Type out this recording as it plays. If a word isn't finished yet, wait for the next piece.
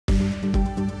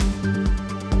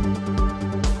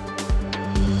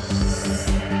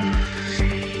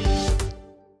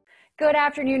Good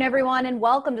afternoon, everyone, and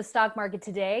welcome to Stock Market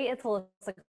Today. It's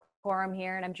Alissa Coram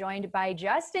here, and I'm joined by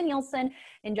Justin Nielsen.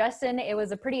 And Justin, it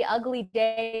was a pretty ugly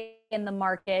day in the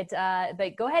market,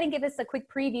 but go ahead and give us a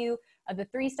quick preview of the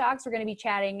three stocks we're going to be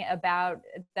chatting about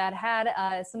that had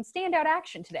some standout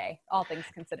action today, all things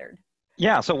considered.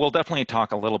 Yeah, so we'll definitely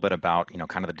talk a little bit about,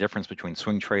 kind of the difference between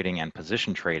swing trading and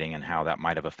position trading and how that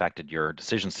might have affected your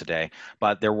decisions today.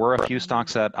 But there were a few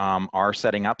stocks that are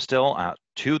setting up still.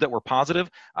 Two that were positive.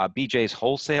 BJ's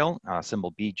Wholesale,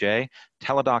 symbol BJ.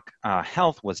 Teladoc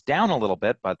Health was down a little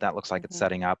bit, but that looks like it's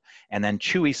setting up. And then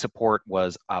Chewy Support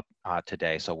was up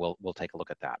today, so we'll take a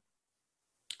look at that.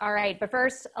 All right, but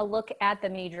first, a look at the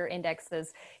major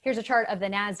indexes. Here's a chart of the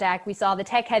NASDAQ. We saw the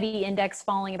tech-heavy index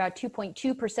falling about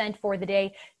 2.2% for the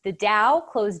day. The Dow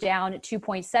closed down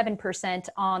 2.7%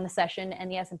 on the session, and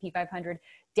the S&P 500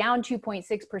 down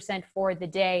 2.6% for the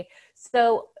day.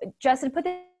 So, Justin, put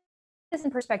this in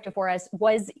perspective for us.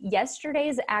 Was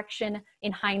yesterday's action,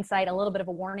 in hindsight, a little bit of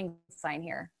a warning sign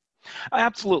here?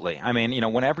 Absolutely. I mean,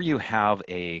 whenever you have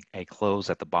a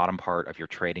close at the bottom part of your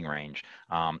trading range,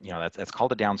 that's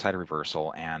called a downside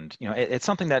reversal, and it's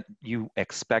something that you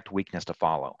expect weakness to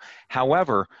follow.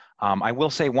 However, I will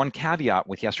say one caveat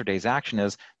with yesterday's action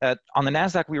is that on the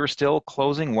NASDAQ we were still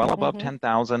closing well above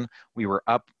 10,000. We were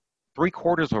up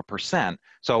 0.75%.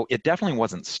 So it definitely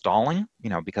wasn't stalling,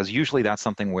 because usually that's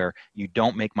something where you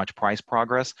don't make much price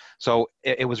progress. So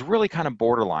it was really kind of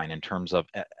borderline in terms of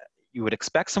you would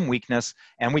expect some weakness,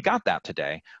 and we got that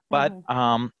today. But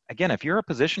again, if you're a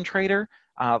position trader,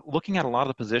 looking at a lot of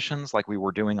the positions like we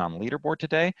were doing on Leaderboard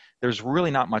today, there's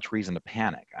really not much reason to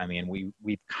panic. I mean,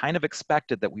 we kind of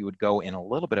expected that we would go in a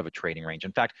little bit of a trading range.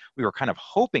 In fact, we were kind of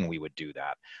hoping we would do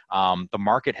that. The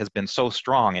market has been so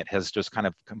strong, it has just kind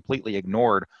of completely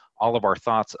ignored all of our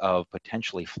thoughts of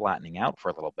potentially flattening out for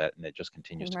a little bit, and it just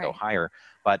continues to go higher.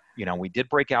 But, we did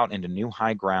break out into new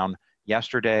high ground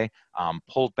yesterday,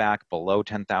 pulled back below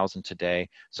 10,000 today.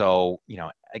 So,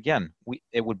 again,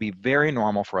 it would be very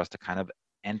normal for us to kind of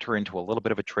enter into a little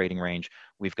bit of a trading range.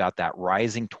 We've got that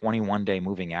rising 21-day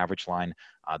moving average line,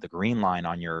 the green line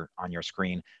on your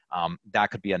screen. That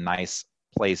could be a nice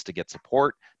place to get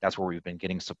support. That's where we've been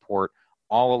getting support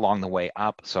all along the way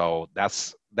up. So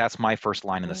that's my first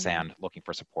line in the sand, looking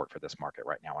for support for this market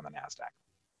right now on the NASDAQ.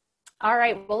 All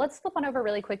right, well, let's flip on over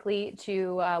really quickly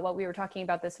to what we were talking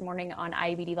about this morning on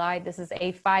IBD Live. This is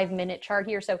a 5-minute chart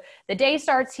here. So the day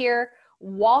starts here.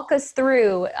 Walk us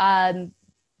through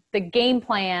the game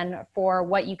plan for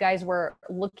what you guys were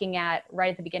looking at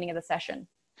right at the beginning of the session.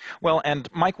 Well, and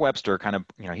Mike Webster kind of,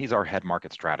 he's our head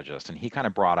market strategist, and he kind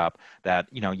of brought up that,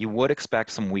 you would expect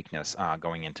some weakness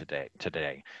going into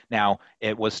today. Now,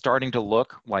 it was starting to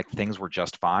look like things were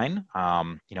just fine.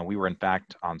 We were, in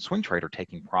fact, on Swing Trader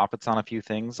taking profits on a few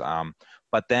things.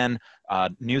 But then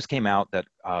news came out that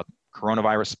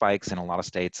coronavirus spikes in a lot of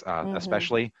states,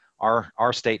 especially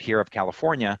our state here of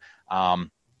California,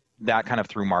 that kind of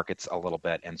threw markets a little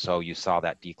bit, and so you saw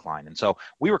that decline. And so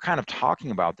we were kind of talking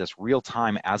about this real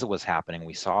time as it was happening.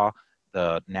 We saw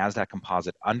the NASDAQ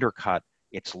composite undercut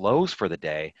its lows for the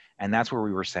day, and that's where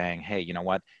we were saying, hey, you know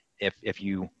what? If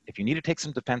you need to take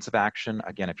some defensive action,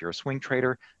 again, if you're a swing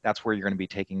trader, that's where you're going to be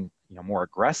taking more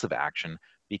aggressive action,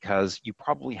 because you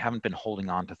probably haven't been holding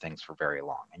on to things for very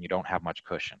long and you don't have much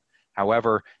cushion.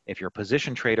 However, if you're a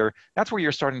position trader, that's where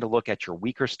you're starting to look at your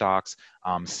weaker stocks,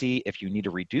 see if you need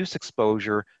to reduce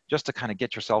exposure just to kind of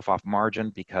get yourself off margin,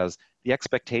 because the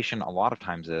expectation a lot of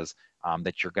times is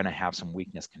that you're going to have some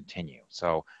weakness continue.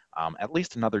 So at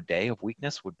least another day of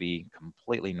weakness would be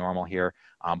completely normal here.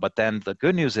 But then the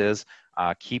good news is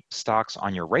keep stocks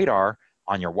on your radar,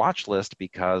 on your watch list,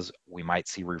 because we might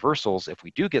see reversals if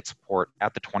we do get support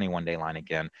at the 21-day line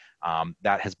again.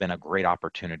 That has been a great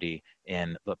opportunity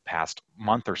in the past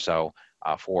month or so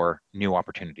for new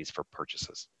opportunities for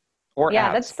purchases. Or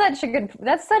ads. That's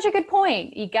such a good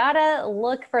point. You gotta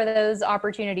look for those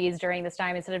opportunities during this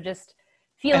time instead of just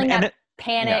feeling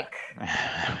panic.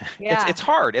 Yeah. It's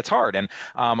hard. And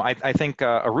I think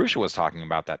Arusha was talking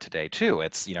about that today too.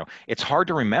 It's it's hard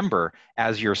to remember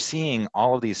as you're seeing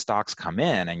all of these stocks come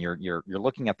in and you're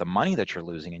looking at the money that you're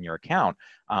losing in your account,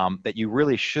 that you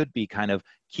really should be kind of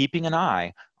keeping an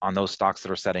eye on those stocks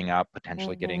that are setting up,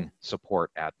 potentially getting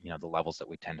support at the levels that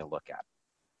we tend to look at.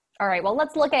 All right, well,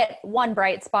 let's look at one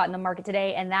bright spot in the market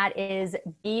today, and that is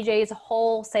BJ's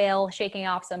Wholesale shaking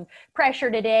off some pressure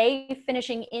today,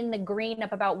 finishing in the green,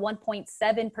 up about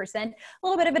 1.7%. A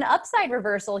little bit of an upside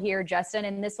reversal here, Justin,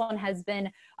 and this one has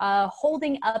been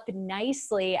holding up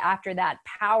nicely after that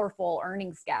powerful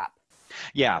earnings gap.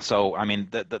 Yeah, so I mean,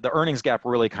 the earnings gap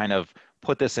really kind of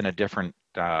put this in a different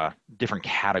different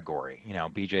category. You know,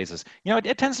 BJ's is, you know,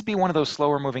 it tends to be one of those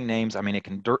slower moving names. I mean, it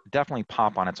can definitely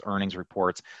pop on its earnings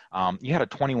reports. You had a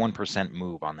 21%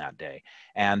 move on that day.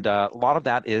 And a lot of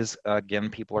that is, again,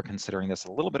 people are considering this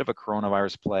a little bit of a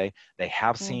coronavirus play. They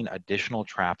have seen additional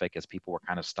traffic as people were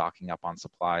kind of stocking up on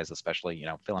supplies, especially, you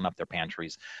know, filling up their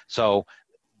pantries. So,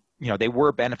 you know, they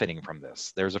were benefiting from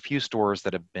this. There's a few stores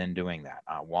that have been doing that.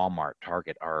 Walmart,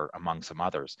 Target are among some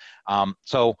others.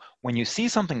 So when you see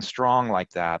something strong like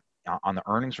that on the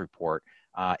earnings report,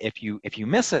 if you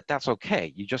miss it, that's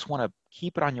okay. You just want to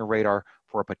keep it on your radar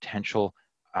for a potential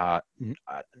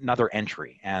another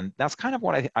entry. And that's kind of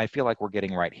what I feel like we're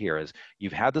getting right here is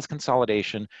you've had this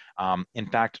consolidation. In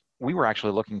fact, we were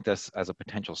actually looking at this as a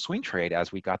potential swing trade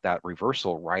as we got that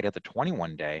reversal right at the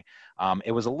 21 day.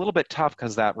 It was a little bit tough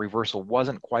because that reversal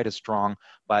wasn't quite as strong,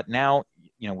 but now,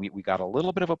 you know, we got a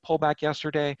little bit of a pullback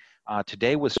yesterday.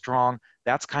 Today was strong.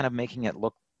 That's kind of making it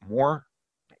look more,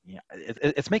 you know,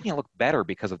 it's making it look better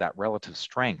because of that relative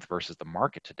strength versus the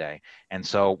market today. And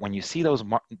so when you see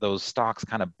those stocks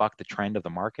kind of buck the trend of the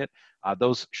market,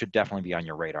 those should definitely be on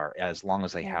your radar as long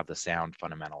as they have the sound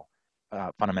fundamentals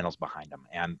behind them.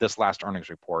 And this last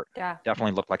earnings report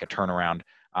definitely looked like a turnaround.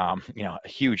 You know, a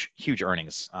huge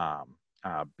earnings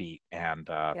beat and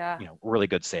you know, really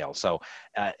good sales. So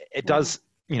it does.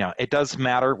 You know, it does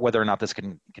matter whether or not this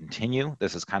can continue.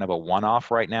 This is kind of a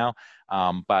one-off right now,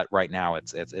 but right now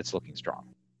it's looking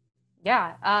strong.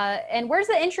 Yeah, and where's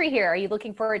the entry here? Are you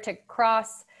looking for it to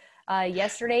cross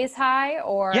yesterday's high,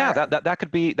 or? Yeah, that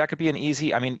could be an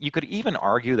easy. I mean, you could even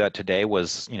argue that today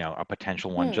was, you know, a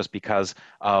potential one just because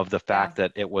of the fact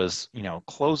that it was, you know,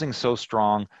 closing so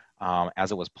strong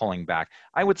as it was pulling back.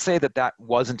 I would say that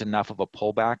wasn't enough of a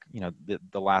pullback, you know,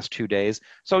 the last 2 days.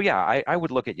 So yeah, I would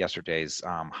look at yesterday's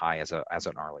high as an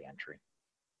early entry.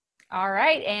 All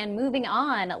right, and moving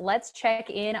on, let's check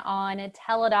in on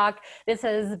Teladoc. This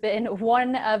has been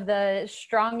one of the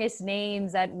strongest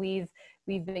names that we've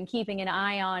been keeping an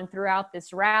eye on throughout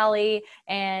this rally,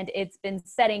 and it's been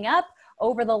setting up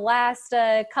over the last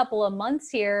couple of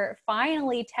months here.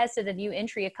 Finally tested a new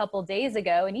entry a couple days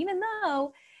ago, and even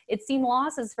though it's seen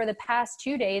losses for the past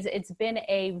 2 days, it's been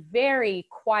a very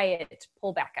quiet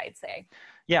pullback, I'd say.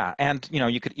 Yeah, and you know,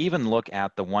 you could even look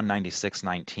at the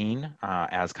 196.19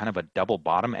 as kind of a double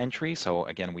bottom entry. So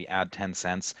again, we add 10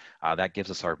 cents. That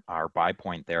gives us our buy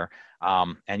point there.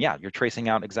 And yeah, you're tracing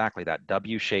out exactly that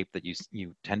W shape that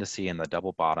you tend to see in the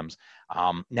double bottoms.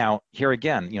 Now, here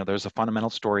again, you know, there's a fundamental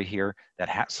story here that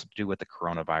has to do with the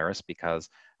coronavirus because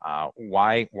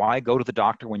why go to the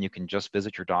doctor when you can just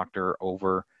visit your doctor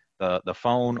over the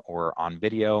phone or on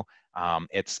video?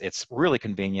 It's really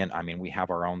convenient. I mean, we have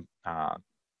our own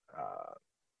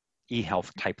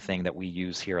e-health type thing that we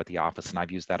use here at the office, and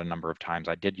I've used that a number of times.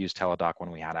 I did use Teladoc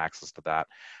when we had access to that.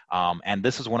 And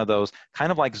this is one of those, kind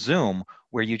of like Zoom,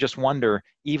 where you just wonder,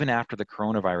 even after the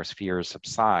coronavirus fears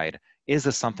subside, is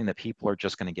this something that people are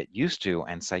just going to get used to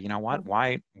and say, you know what,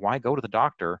 why go to the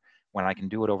doctor when I can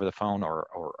do it over the phone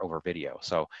or over video?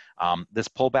 So this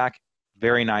pullback,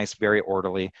 very nice, very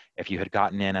orderly. If you had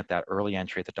gotten in at that early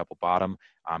entry at the double bottom,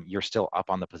 you're still up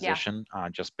on the position,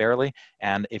 just barely.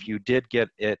 And if you did get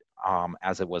it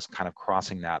as it was kind of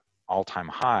crossing that all-time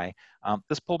high,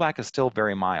 this pullback is still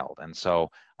very mild. And so,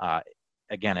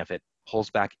 again, if it pulls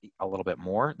back a little bit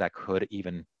more, that could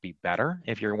even be better.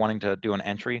 If you're wanting to do an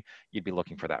entry, you'd be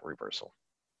looking for that reversal.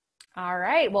 All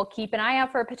right, well, keep an eye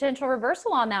out for a potential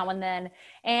reversal on that one then.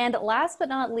 And last but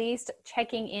not least,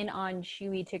 checking in on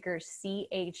Chewy, ticker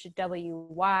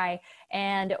CHWY.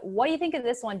 And what do you think of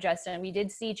this one, Justin? We did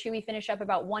see Chewy finish up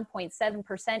about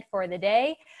 1.7% for the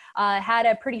day. Had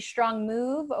a pretty strong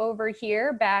move over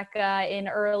here back in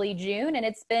early June, and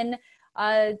it's been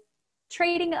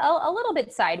trading a little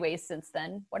bit sideways since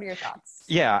then. What are your thoughts?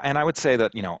 Yeah, and I would say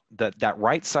that, you know, that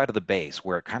right side of the base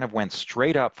where it kind of went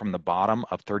straight up from the bottom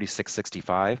of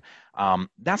 36.65,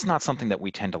 that's not something that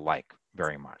we tend to like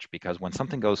very much, because when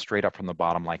something goes straight up from the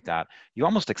bottom like that, you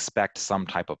almost expect some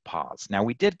type of pause. Now,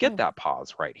 we did get that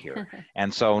pause right here.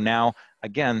 And so now,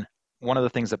 again, one of the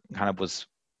things that kind of was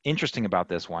interesting about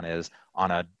this one is on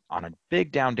a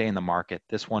big down day in the market,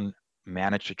 this one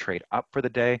managed to trade up for the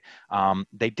day.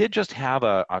 They did just have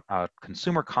a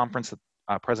consumer conference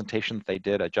presentation that they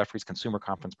did, a Jefferies Consumer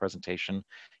Conference presentation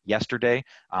yesterday.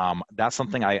 That's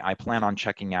something I plan on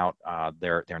checking out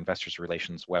their investors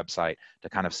relations website to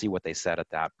kind of see what they said at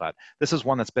that. But this is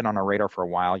one that's been on our radar for a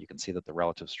while. You can see that the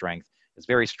relative strength is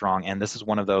very strong, and this is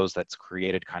one of those that's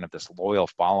created kind of this loyal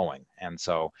following. And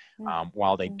so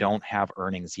while they don't have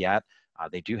earnings yet,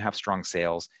 they do have strong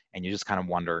sales, and you just kind of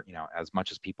wonder, you know, as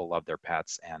much as people love their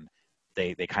pets and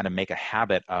they kind of make a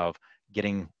habit of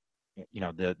getting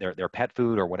their pet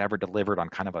food or whatever delivered on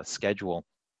kind of a schedule.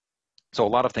 So a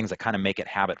lot of things that kind of make it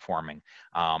habit forming.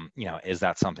 Is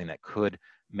that something that could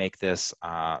make this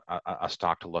a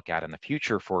stock to look at in the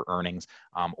future for earnings?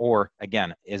 Or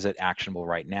again, is it actionable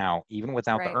right now, even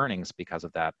without the Right. earnings, because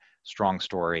of that strong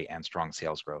story and strong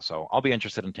sales growth? So I'll be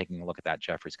interested in taking a look at that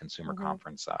Jefferies Consumer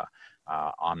Conference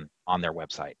on their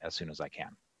website as soon as I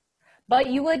can. But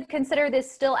you would consider this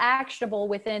still actionable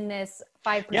within this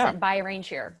 5% Yeah. buy range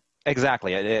here?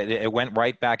 Exactly. It went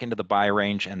right back into the buy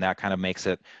range, and that kind of makes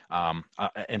it,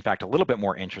 in fact, a little bit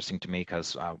more interesting to me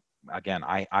because, again,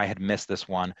 I had missed this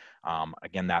one.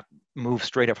 Again, that move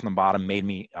straight up from the bottom made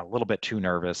me a little bit too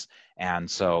nervous, and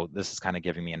so this is kind of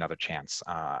giving me another chance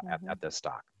at this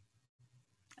stock.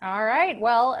 All right.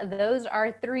 Well, those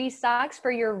are 3 stocks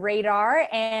for your radar,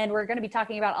 and we're going to be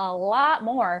talking about a lot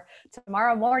more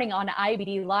tomorrow morning on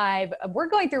IBD Live. We're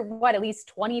going through at least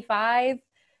 25,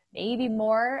 maybe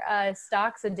more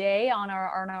stocks a day on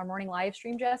our morning live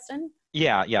stream, Justin.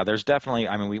 Yeah. There's definitely.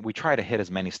 I mean, we try to hit as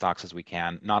many stocks as we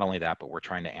can. Not only that, but we're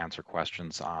trying to answer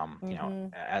questions,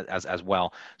 as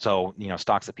well. So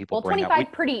stocks that people bring 25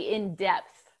 up. pretty in depth.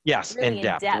 Yes, Really in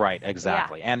depth, right,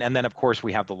 exactly. Yeah. And then of course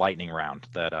we have the lightning round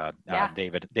that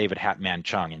David Hatman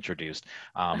Chung introduced.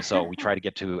 So we try to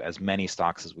get to as many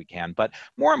stocks as we can. But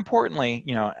more importantly,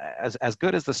 as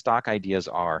good as the stock ideas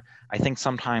are, I think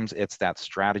sometimes it's that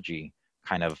strategy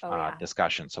kind of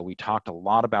discussion. So we talked a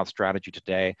lot about strategy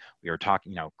today. We were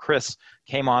talking, Chris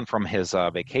came on from his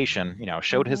vacation,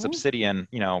 showed his obsidian,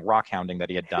 rock hounding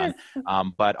that he had done,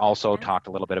 but also talked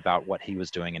a little bit about what he was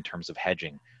doing in terms of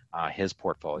hedging his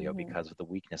portfolio because of the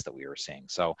weakness that we were seeing.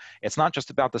 So it's not just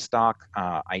about the stock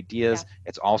ideas,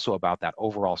 it's also about that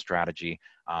overall strategy.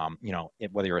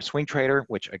 Whether you're a swing trader,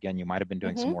 which again, you might have been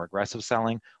doing some more aggressive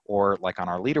selling, or like on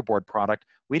our leaderboard product,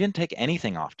 we didn't take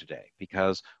anything off today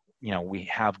because we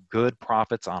have good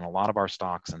profits on a lot of our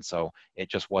stocks, and so it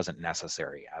just wasn't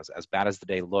necessary. As bad as the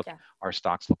day looked, our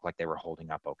stocks looked like they were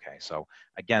holding up okay. So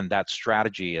again, that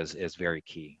strategy is very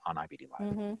key on IBD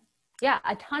Live. Yeah,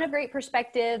 a ton of great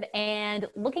perspective and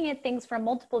looking at things from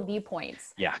multiple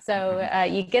viewpoints. Yeah. So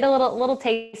you get a little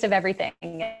taste of everything.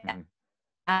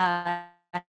 How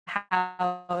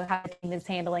the team is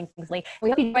handling things. We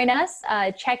hope you join us.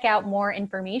 Check out more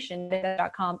information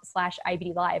at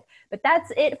 .com/IBD Live. But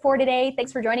that's it for today.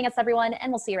 Thanks for joining us, everyone,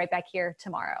 and we'll see you right back here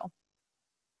tomorrow.